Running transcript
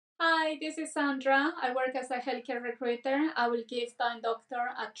Hi, this is Sandra. I work as a healthcare recruiter. I will give Time Doctor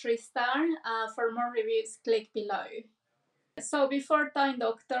a 3-star. For more reviews, click below. So before Time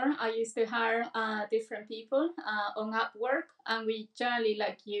Doctor, I used to hire different people on Upwork, and we generally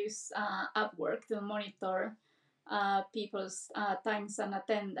use Upwork to monitor people's times and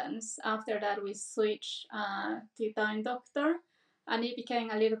attendance. After that, we switched to Time Doctor, and it became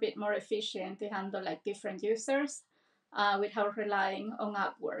a little bit more efficient to handle different users without relying on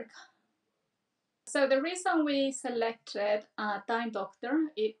Upwork. So the reason we selected Time Doctor,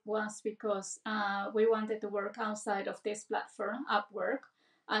 it was because we wanted to work outside of this platform, Upwork,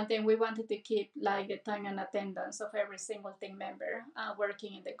 and then we wanted to keep the time and attendance of every single team member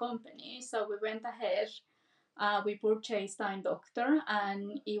working in the company. So we went ahead, we purchased Time Doctor,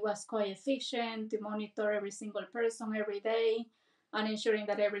 and it was quite efficient to monitor every single person every day and ensuring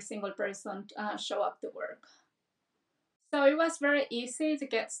that every single person show up to work. So it was very easy to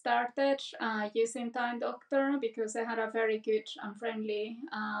get started using Time Doctor because I had a very good and friendly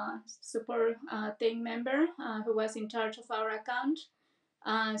support team member who was in charge of our account.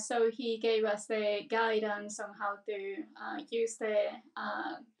 So he gave us the guidance on how to use the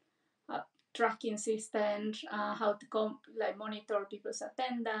tracking system, how to monitor people's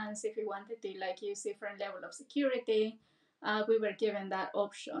attendance. If we wanted to use different level of security, we were given that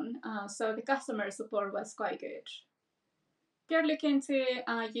option. So the customer support was quite good. If you're looking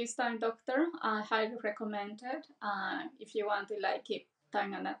to use Time Doctor, I highly recommend it. If you want to keep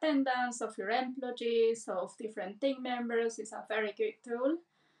time and attendance of your employees, of different team members, it's a very good tool.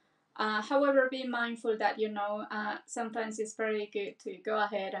 However, be mindful that sometimes it's very good to go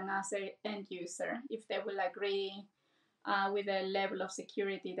ahead and ask the end user if they will agree with the level of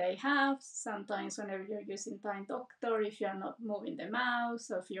security they have. Sometimes whenever you're using Time Doctor, if you're not moving the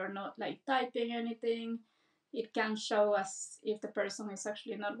mouse or if you're not typing anything, it can show us if the person is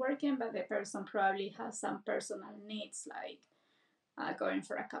actually not working, but the person probably has some personal needs going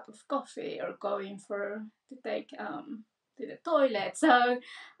for a cup of coffee or going to take to the toilet. So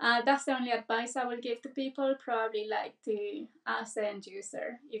that's the only advice I will give to people. Probably to ask the end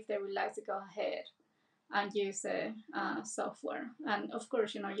user if they would like to go ahead and use the software. And of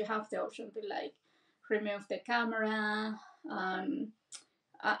course, you have the option to remove the camera.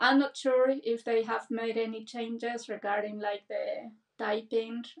 I'm not sure if they have made any changes regarding the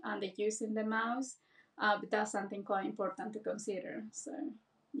typing and the using the mouse, but that's something quite important to consider. So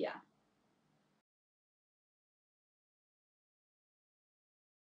yeah.